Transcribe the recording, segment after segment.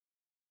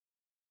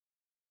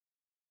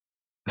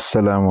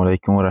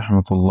Assalamualaikum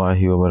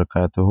warahmatullahi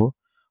wabarakatuh.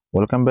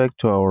 Welcome back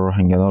to our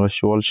Rohingya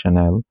Knowledge World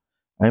channel.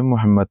 I'm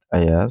Muhammad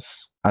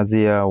Ayas.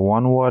 Azia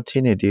one word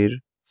in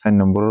edir sign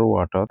number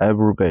word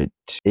abrogate.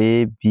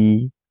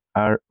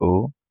 A-B-R-O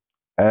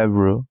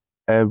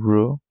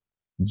abro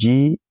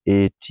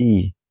G-A-T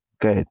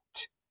get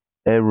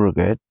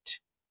abrogate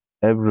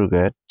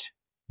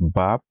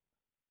bab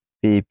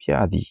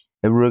পেপিয়াদি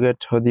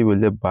abrogate হদি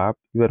বলতে বাপ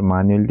এবার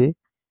মানি হলদি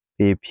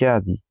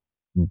পেপিয়াদি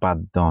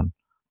বাদন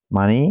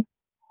মানে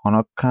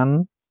হনখান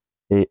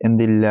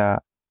এন্দিল্লা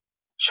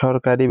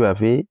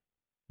সরকারিভাবে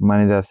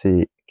মানে যাচ্ছে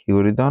কি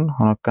করি দন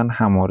হনখান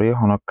হামরে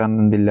হনখান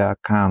এন্দিল্লা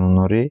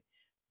কানুনরে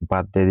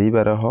বাদ দিয়ে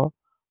দিবার হ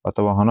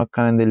অথবা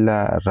হনখান এন্দিল্লা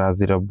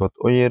রাজিরব্বত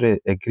ওইয়ের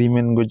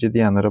এগ্রিমেন্ট গো যদি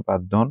আনারে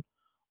বাদ দন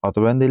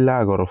অথবা এন্দিল্লা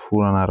আগর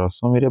ফুরানা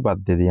রসমিরে বাদ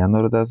দিয়ে দিয়ে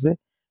আনারে আছে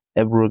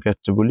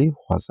অ্যাব্রোগেট বলি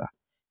হজা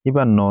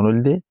এবার নন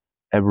হলদে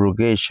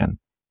abrogation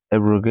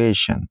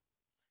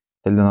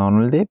তাহলে নন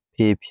হলদে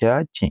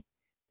পেপিয়াচি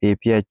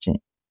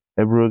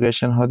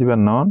abrogation হদিবা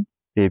নন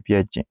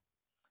পেপিয়াচি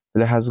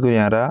তাহলে হাজগুড়ি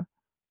আরা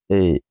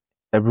এই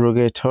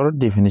abrogate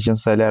definition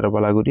চাইলে আরো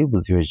বালা করি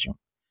বুঝি হয়েছে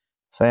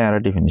চাই আরা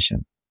definition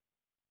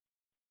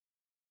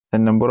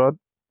তিন নম্বরত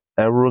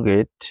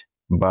abrogate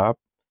বা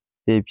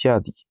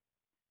পেপিয়াদি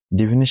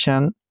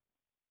definition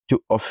to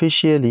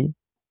officially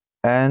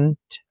end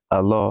a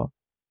law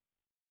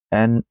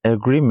an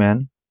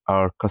agreement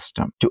or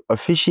custom to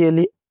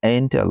officially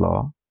end a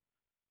law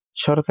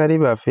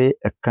সরকারিভাবে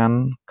একখান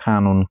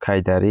কানুন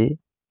কায়দারে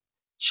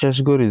শেষ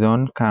করিদন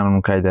কানুন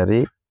কায়দারে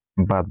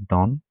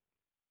বাদদন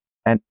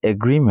an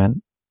agreement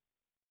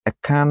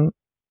একখান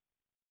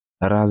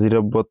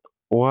রাজিরব্বত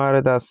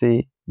ওয়ারেদ আছে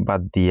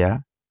বাদ দিয়া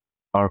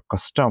or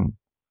custom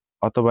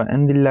অথবা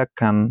এন্দিল্লা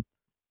খান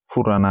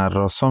পুরানা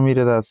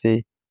রসমিরেদ আছে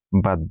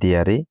বাদ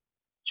দিয়ারে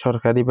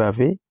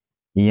সরকারিভাবে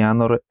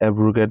ইয়ানর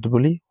অ্যাব্রোগেট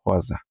বলি হওয়া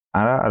যায়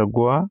আর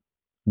গোয়া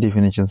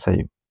definition চাই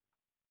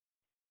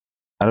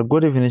আর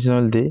Goa definition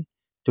হলতে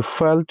to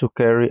fail to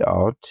carry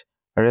out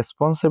a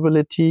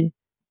responsibility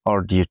or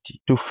duty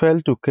to fail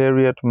to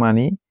carry out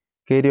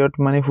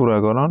মানে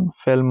ফুরাগরণ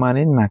fail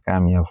মানে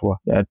নাকামিয়াব হওয়া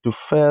to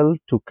fail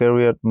to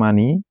carry out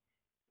মানে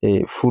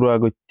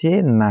ফুরাগত্যে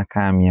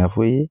নাকামিয়াব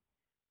হয়ে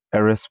a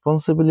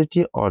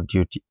responsibility or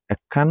duty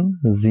একখান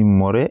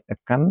জিম্মরে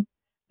একখান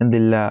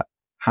এন্দিল্লা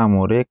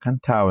হামরে একখান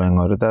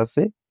ঠাওয়াঙরে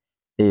আছে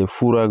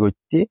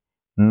ফুরাগত্যে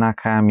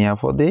নাকামিয়াব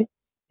হদে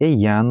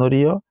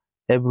ইয়ানরিয়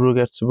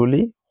অ্যাব্রোগেটস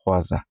বলি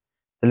হওয়া যায়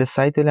তাহলে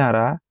চাইতেলে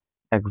আরা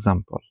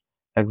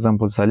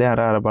এক্সাম্পল চাইলে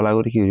আরা বালা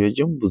করে কি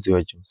হইজম বুঝি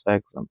হইজম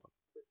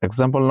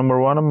example number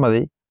 1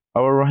 আমাদের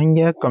our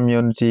Rohingya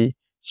community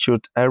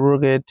should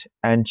abrogate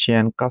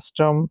ancient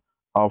custom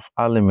of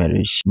early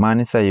marriage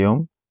মানে chime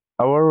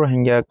our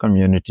Rohingya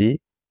community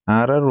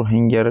ara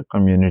Rohingya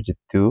community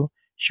to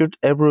should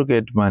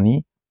abrogate মানে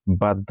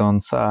বাদন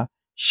সা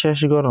শেষ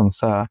গরন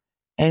সা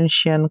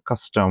ancient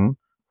custom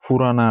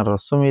পুরানা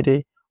রসমিরে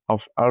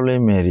of early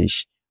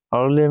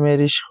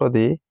marriage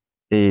হদে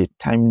এই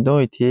টাইম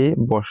দইতে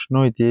বসন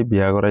হইতে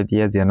বিয়া করাই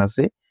দিয়া যেন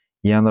আছে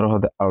ইয়ানর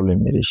হদে early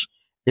marriage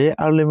এই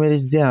early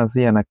marriage যে আছে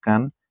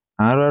ইয়ানাকান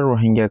আর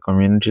রোহিঙ্গা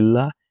কমিউনিটি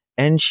লা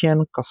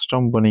ancient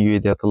custom বনি গিয়ে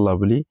দিয়াতল্লা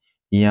বলি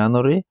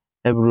ইয়ানরে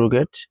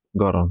abrogate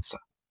গরনসা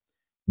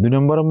 2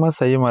 নম্বর মা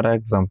সাই মারা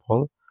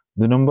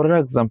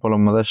এক্সাম্পল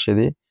আমাদের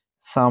সেদি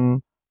some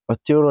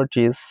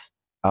authorities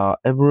are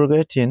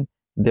abrogating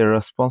their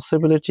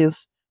responsibilities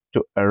to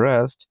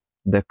arrest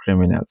the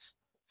criminals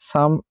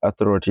some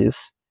authorities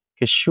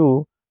কিছু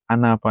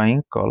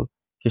আনাপাইঙ্কল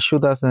কিছু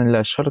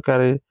দাসনিলা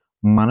সরকারের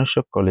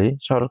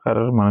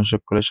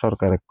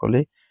সরকারের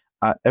কলে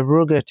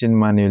abrogating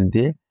manual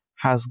দিয়ে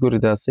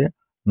হাজগুড়িতে আছে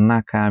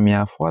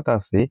নাকামিয়া ফত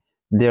আছে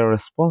their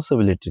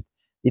responsibility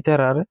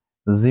ইতারার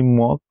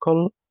জিম্মকল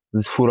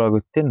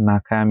ফুরাগতে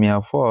নাকামিয়া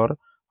for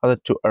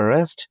to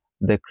arrest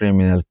the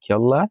criminal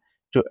কিয়াল্লা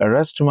to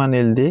arrest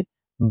manual দিয়ে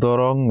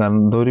দরঙ্গান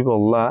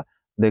দরিবল্লা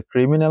the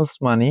criminals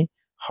মানে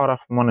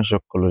হরাফ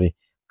মনুষ্যকলরি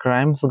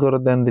crimes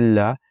গরদেন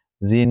দিল্লা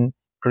জিন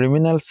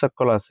ক্রিমিনাল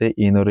সকল আছে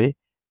ইনরে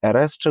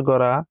অ্যারেস্ট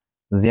করা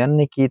জিয়ান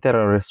নাকি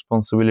তারা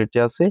রেসপন্সিবিলিটি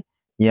আছে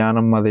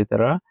ইয়ানম মাদে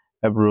তারা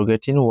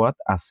অ্যাব্রোগেটিং ওয়াত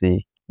আছে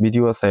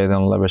ভিডিও সাইদান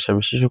আল্লাহ বেশি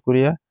বেশি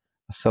শুকরিয়া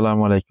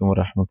আসসালামু আলাইকুম ওয়া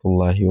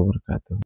রাহমাতুল্লাহি ওয়া বারাকাতুহু